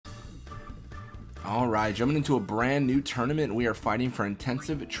Alright, jumping into a brand new tournament, we are fighting for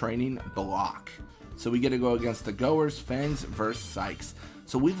intensive training block. So we get to go against the Goers, Fangs versus Sykes.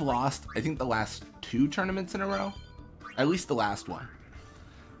 So we've lost, I think, the last 2 tournaments in a row. At least the last one.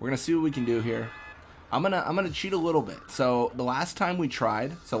 We're gonna see what we can do here. I'm gonna cheat a little bit. So the last time we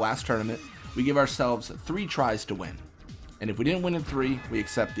tried, so last tournament, we give ourselves 3 tries to win. And if we didn't win in 3, we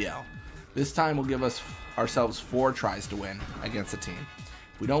accept the L. This time we'll give ourselves 4 tries to win against a team.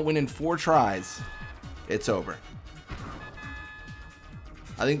 If we don't win in 4 tries, it's over.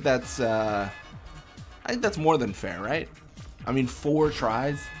 I think that's more than fair, right? I mean, 4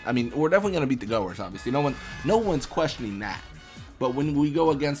 tries. I mean, we're definitely gonna beat the Goers, obviously. No one's questioning that. But when we go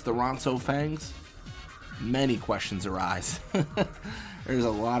against the Ronso Fangs, many questions arise. There's a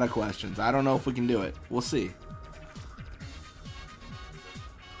lot of questions. I don't know if we can do it. We'll see.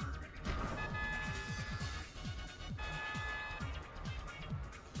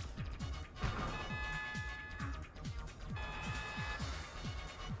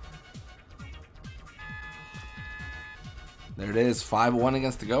 There it is, 5-1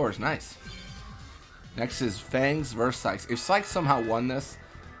 against the Goers. Nice. Next is Fangs versus Sykes. If Sykes somehow won this,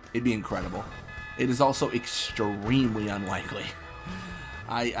 it'd be incredible. It is also extremely unlikely.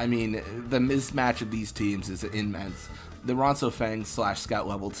 I mean, the mismatch of these teams is immense. The Ronso Fangs / Scout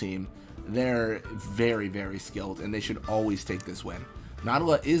level team, they're very, very skilled, and they should always take this win.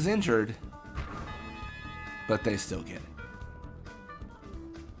 Nautilus is injured, but they still get it.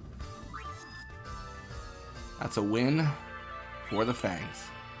 That's a win for the Fangs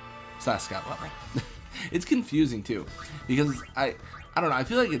 / Scout level. It's confusing too, because I don't know, I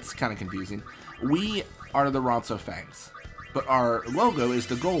feel like it's kind of confusing. We are the Ronso Fangs, but our logo is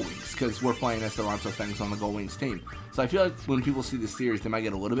the Gold Wings, because we're playing as the Ronso Fangs on the Gold Wings team. So I feel like when people see this series, they might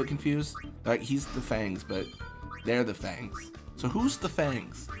get a little bit confused. Like, he's the Fangs, but they're the Fangs. So who's the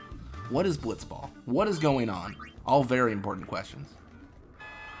Fangs? What is Blitzball? What is going on? All very important questions.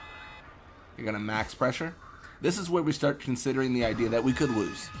 You're gonna max pressure? This is where we start considering the idea that we could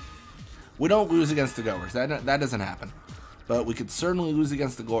lose. We don't lose against the Goers. That doesn't happen. But we could certainly lose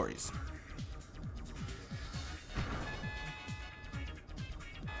against the Glories.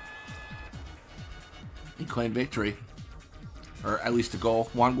 And claim victory. Or at least a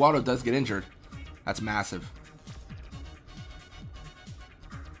goal. Juan Guado does get injured. That's massive.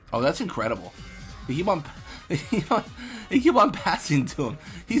 Oh, that's incredible. They keep on passing to him.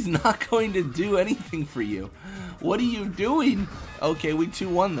 He's not going to do anything for you. What are you doing? Okay, we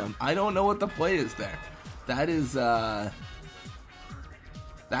 2-1 them. I don't know what the play is there. That is,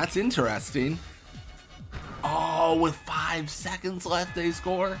 that's interesting. Oh, with 5 seconds left they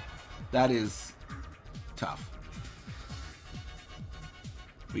score? That is tough.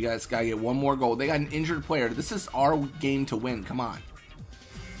 We guys gotta get one more goal. They got an injured player. This is our game to win. Come on.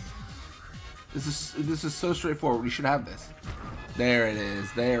 This is so straightforward. We should have this. There it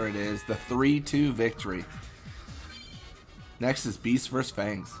is. There it is. The 3-2 victory. Next is Beast vs.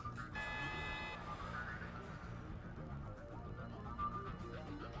 Fangs.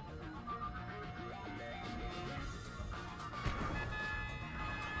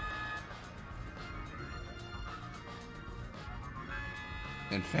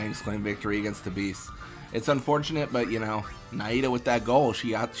 And Fangs claim victory against the Beast. It's unfortunate, but you know, Naida with that goal,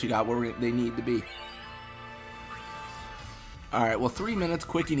 she got where they need to be. All right, well, 3 minutes,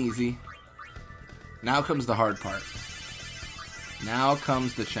 quick and easy. Now comes the hard part. Now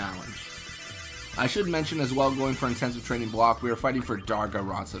comes the challenge. I should mention as well, going for intensive training block, we are fighting for Darga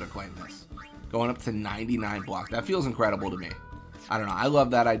Ronso to claim this. Going up to 99 block. That feels incredible to me. I don't know. I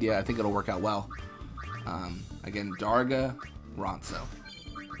love that idea. I think it'll work out well. Again, Darga Ronso.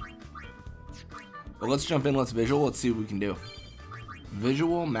 But let's jump in. Let's visual. Let's see what we can do.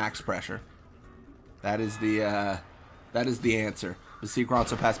 Visual max pressure. That is the answer. The Secret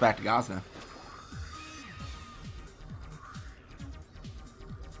Ronso pass back to Gazna.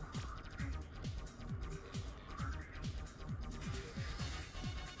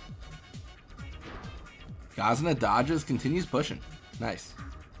 Gazna dodges, continues pushing. Nice.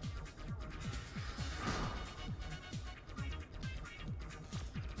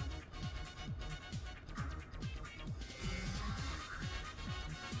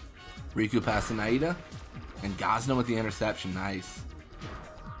 Riku past to Naida. And Gazna with the interception. Nice.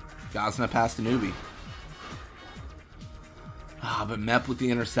 Gazna past to Nubi. Ah, but Mep with the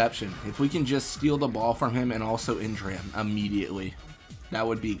interception. If we can just steal the ball from him and also injure him immediately, that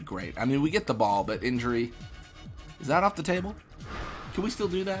would be great. I mean, we get the ball, but injury... Is that off the table? Can we still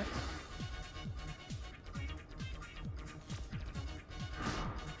do that?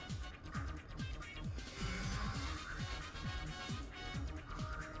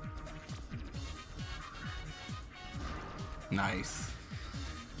 Nice.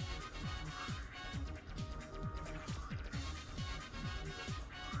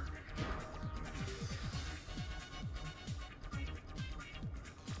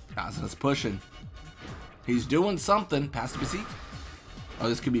 Goslin's pushing. He's doing something. Pass to Basik. Oh,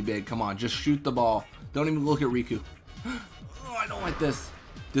 this could be big. Come on, just shoot the ball. Don't even look at Riku. Oh, I don't like this.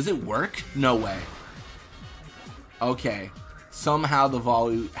 Does it work? No way. Okay. Somehow the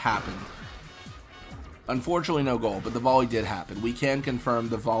volley happened. Unfortunately, no goal, but the volley did happen. We can confirm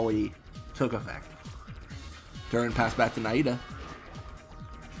the volley took effect. Turn pass back to Naida.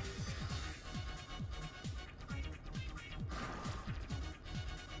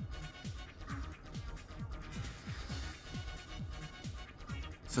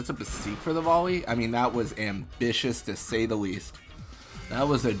 Sets up a seat for the volley. I mean, that was ambitious to say the least. That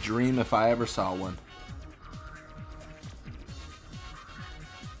was a dream if I ever saw one.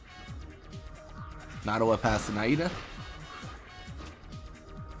 Nadawa pass to Naida.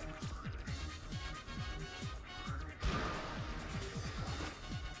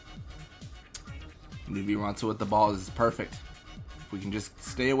 Nubi Ronso with the ball is perfect. If we can just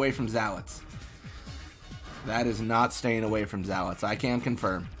stay away from Zalitz. That is not staying away from Zalitz. I can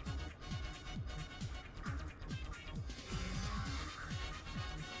confirm.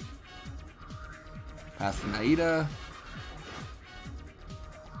 Pass to Naida.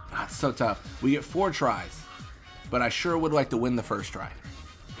 Ah, it's so tough. We get 4 tries, but I sure would like to win the first try.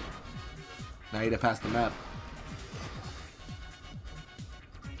 Naida pass to Mep.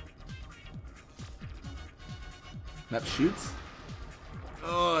 Mep shoots.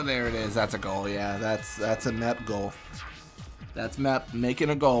 Oh, there it is. That's a goal. Yeah, that's a Mep goal. That's Mep making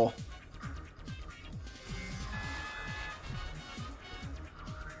a goal.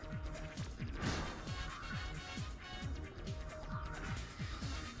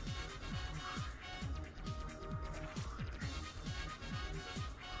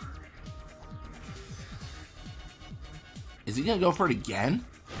 Is he going to go for it again?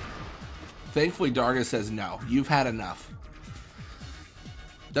 Thankfully, Darga says no. You've had enough.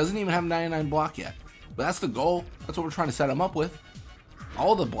 Doesn't even have 99 block yet. But that's the goal. That's what we're trying to set him up with.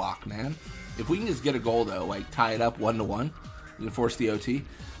 All the block, man. If we can just get a goal, though, like tie it up 1-1, we can force the OT.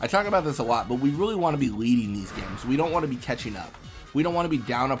 I talk about this a lot, but we really want to be leading these games. We don't want to be catching up. We don't want to be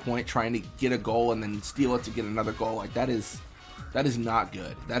down a point trying to get a goal and then steal it to get another goal. Like, that is not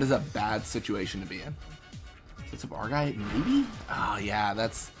good. That is a bad situation to be in. Sets up our guy, maybe? Oh, yeah,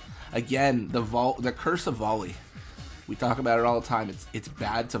 that's, again, the curse of volley. We talk about it all the time. It's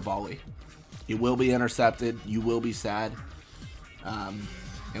bad to volley. It will be intercepted. You will be sad.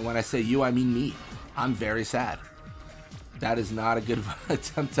 And when I say you, I mean me. I'm very sad. That is not a good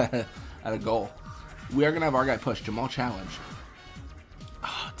attempt at a goal. We are going to have our guy push. Jamal challenge.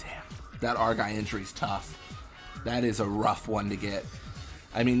 Oh, damn. That our guy injury is tough. That is a rough one to get.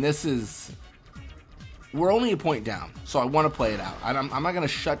 I mean, this is... We're only a point down, so I want to play it out. I'm not going to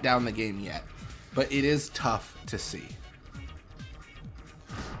shut down the game yet, but it is tough to see.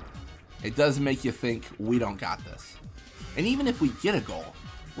 It does make you think we don't got this. And even if we get a goal,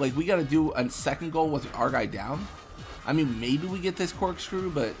 like we got to do a second goal with our guy down. I mean, maybe we get this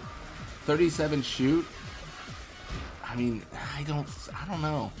corkscrew, but 37 shoot. I mean, I don't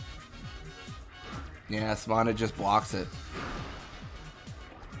know. Yeah, Smana just blocks it.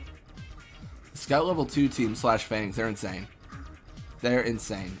 Scout level 2 team / Fangs, they're insane. They're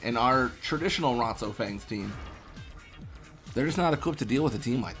insane. And our traditional Ronso Fangs team, they're just not equipped to deal with a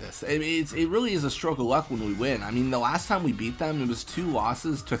team like this. I mean, it really is a stroke of luck when we win. I mean, the last time we beat them, it was 2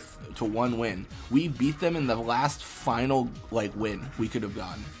 losses to 1 win. We beat them in the last final win we could have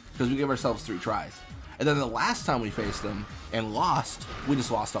gotten because we gave ourselves 3 tries. And then the last time we faced them and lost, we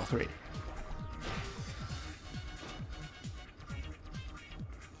just lost all 3.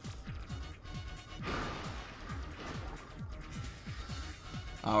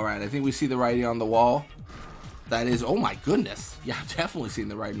 Alright, I think we see the writing on the wall. That is, oh my goodness. Yeah, I've definitely seen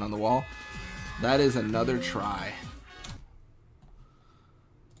the writing on the wall. That is another try.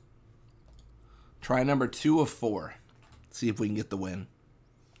 Try number 2 of 4. See if we can get the win.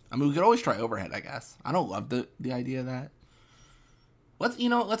 I mean, we could always try overhead, I guess. I don't love the idea of that. Let's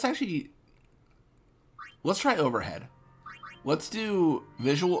try overhead. Let's do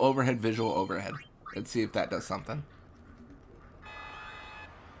visual overhead. Let's see if that does something.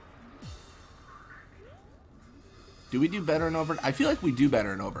 Do we do better in overhead? I feel like we do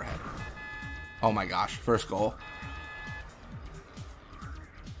better in overhead. Oh my gosh, first goal.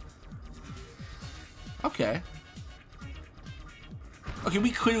 Okay. Okay,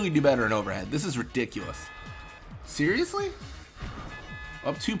 we clearly do better in overhead. This is ridiculous. Seriously?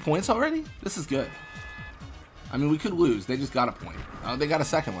 Up 2 points already? This is good. I mean, we could lose. They just got a point. Oh, they got a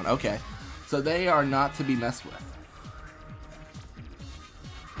second one. Okay. So they are not to be messed with.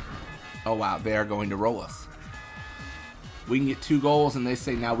 Oh, wow. They are going to roll us. We can get 2 goals, and they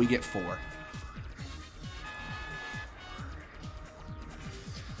say now we get 4.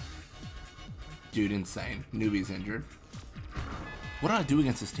 Dude, insane. Newbie's injured. What do I do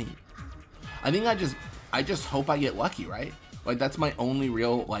against this team? I think I just hope I get lucky, right? Like, that's my only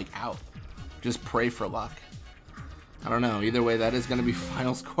real, like, out. Just pray for luck. I don't know. Either way, that is going to be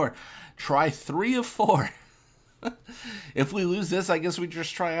final score. Try 3 of 4. If we lose this, I guess we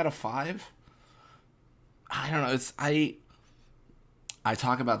just try out of 5. I don't know. I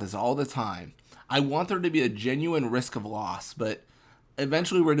talk about this all the time. I want there to be a genuine risk of loss, but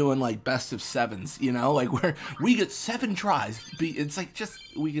eventually we're doing like best of 7s, you know, like where we get 7 tries. It's like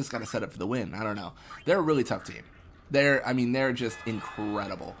we just got to set up for the win. I don't know. They're a really tough team. They're just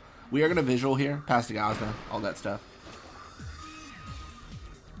incredible. We are going to visual here, pass to Gazna, all that stuff.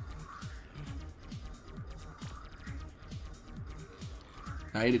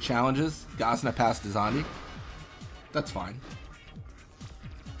 Naida challenges. Gazna pass to Zondi. That's fine.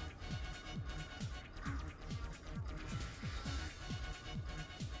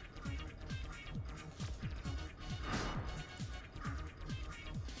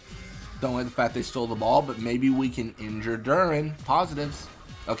 Don't like the fact they stole the ball, but maybe we can injure Duran. Positives.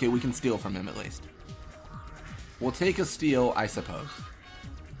 Okay, we can steal from him at least. We'll take a steal, I suppose.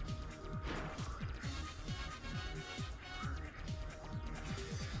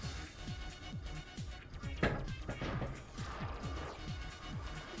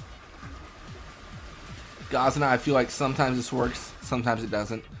 Gazna, I feel like sometimes this works, sometimes it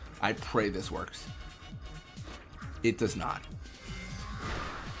doesn't. I pray this works. It does not.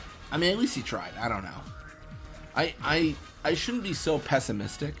 I mean, at least he tried. I don't know. I shouldn't be so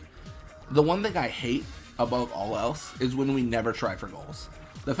pessimistic. The one thing I hate above all else is when we never try for goals.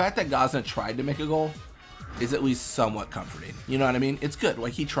 The fact that Gazna tried to make a goal is at least somewhat comforting. You know what I mean? It's good.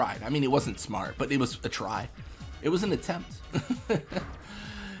 Like, he tried. I mean, it wasn't smart, but it was a try. It was an attempt.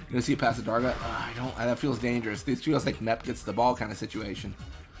 You gonna see a pass to Darga? That feels dangerous. This feels like Mep gets the ball kind of situation.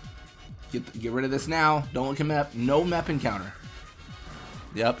 Get rid of this now. Don't look at Mep. No Mep encounter.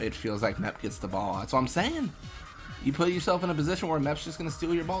 Yep, it feels like Mep gets the ball. That's what I'm saying. You put yourself in a position where Mep's just gonna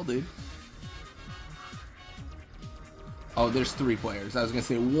steal your ball, dude. Oh, there's 3 players. I was gonna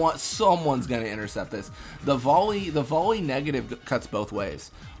say someone's gonna intercept this. The volley negative cuts both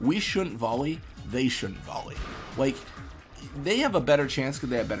ways. We shouldn't volley. They shouldn't volley. Like, they have a better chance because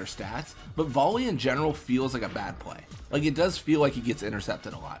they have better stats, but volley in general feels like a bad play. Like, it does feel like it gets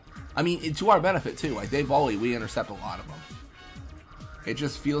intercepted a lot. I mean, to our benefit too. Like, they volley, we intercept a lot of them. It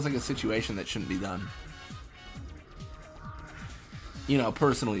just feels like a situation that shouldn't be done. You know,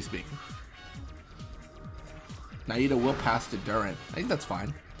 personally speaking. Naida will pass to Duran. I think that's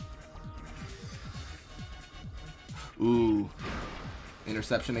fine. Ooh.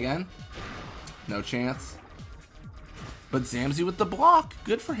 Interception again? No chance. But Zamzi with the block.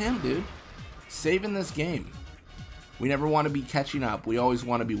 Good for him, dude. Saving this game. We never want to be catching up. We always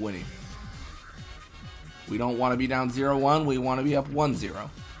want to be winning. We don't want to be down 0-1. We want to be up 1-0.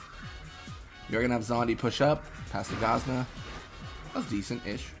 You're going to have Zondi push up. Pass to Gazna. That was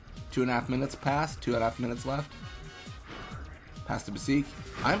decent-ish. 2.5 minutes passed. 2.5 minutes left. Pass to Basik.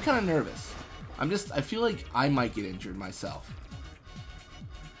 I'm kind of nervous. I feel like I might get injured myself.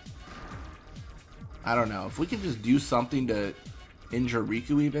 I don't know. If we can just do something to injure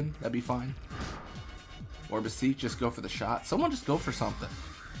Riku even, that'd be fine. Or Basik, just go for the shot. Someone just go for something.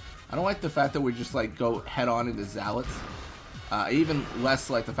 I don't like the fact that we just like go head on into Zealots. Even less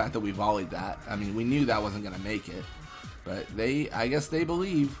like the fact that we volleyed that. I mean, we knew that wasn't going to make it. But I guess they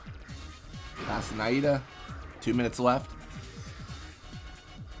believe. Pass to Naida. 2 minutes left.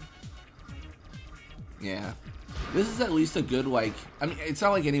 Yeah. This is at least a good, like, I mean, it's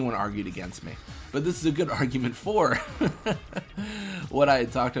not like anyone argued against me. But this is a good argument for what I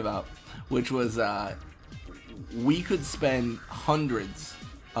had talked about. Which was, we could spend hundreds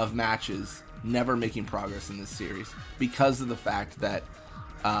of matches never making progress in this series because of the fact that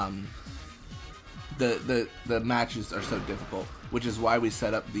the matches are so difficult, which is why we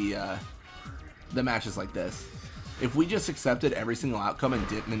set up the matches like this. If we just accepted every single outcome and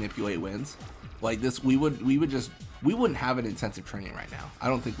didn't manipulate wins like this, we wouldn't have an intensive training right now. I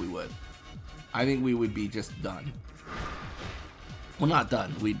don't think we would. I think we would be just done. Well, not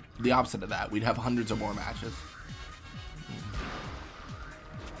done. The opposite of that. We'd have hundreds of more matches.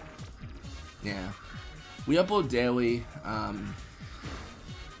 Yeah. We upload daily.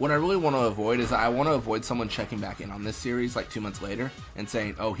 What I really want to avoid is I want to avoid someone checking back in on this series like 2 months later and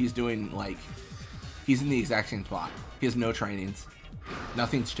saying, oh, he's doing like He's in the exact same spot. He has no trainings.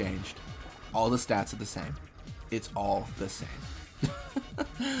 Nothing's changed. All the stats are the same. It's all the same.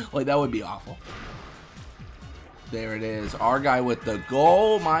 Like, that would be awful. There it is. Our guy with the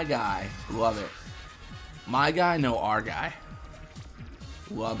goal. My guy. Love it. My guy, no, our guy.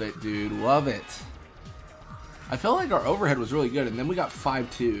 Love it, dude. Love it. I felt like our overhead was really good, and then we got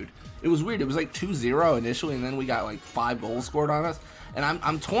 5-2'd. It was weird. It was like 2-0 initially, and then we got like 5 goals scored on us. And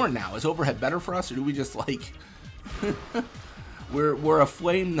I'm torn now. Is overhead better for us, or do we just like we're a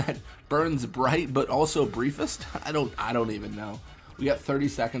flame that burns bright but also briefest? I don't even know. We got 30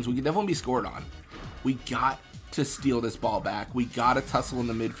 seconds. We could definitely be scored on. We got to steal this ball back. We got to tussle in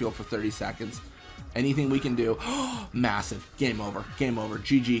the midfield for 30 seconds. Anything we can do. Massive. Game over. Game over.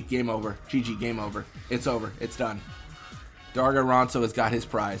 GG. Game over. GG. Game over. It's over. It's done. Darga Ronso has got his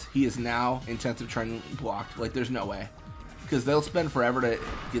prize. He is now intensive training blocked. Like, there's no way. Because they'll spend forever to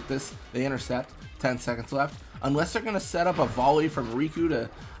get this. They intercept. 10 seconds left. Unless they're going to set up a volley from Riku to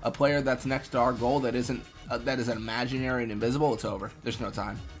a player that's next to our goal that isn't that is imaginary and invisible, it's over. There's no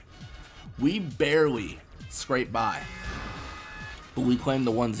time. We barely scrape by. But we claim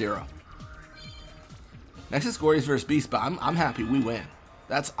the 1-0. Next is Gory's versus Beast, but I'm happy we win.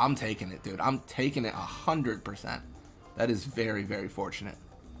 I'm taking it, dude. I'm taking it 100%. That is very, very fortunate.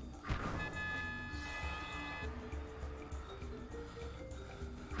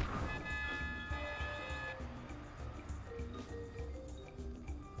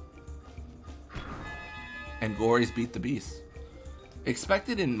 And Gory's beat the Beast.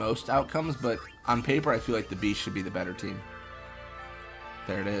 Expected in most outcomes, but on paper I feel like the Beast should be the better team.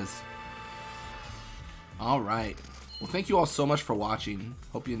 There it is. Alright. Well, thank you all so much for watching.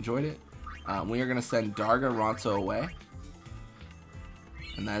 Hope you enjoyed it. We are going to send Darga Ronso away.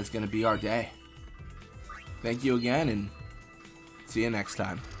 And that is going to be our day. Thank you again, and see you next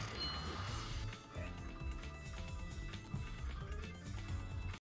time.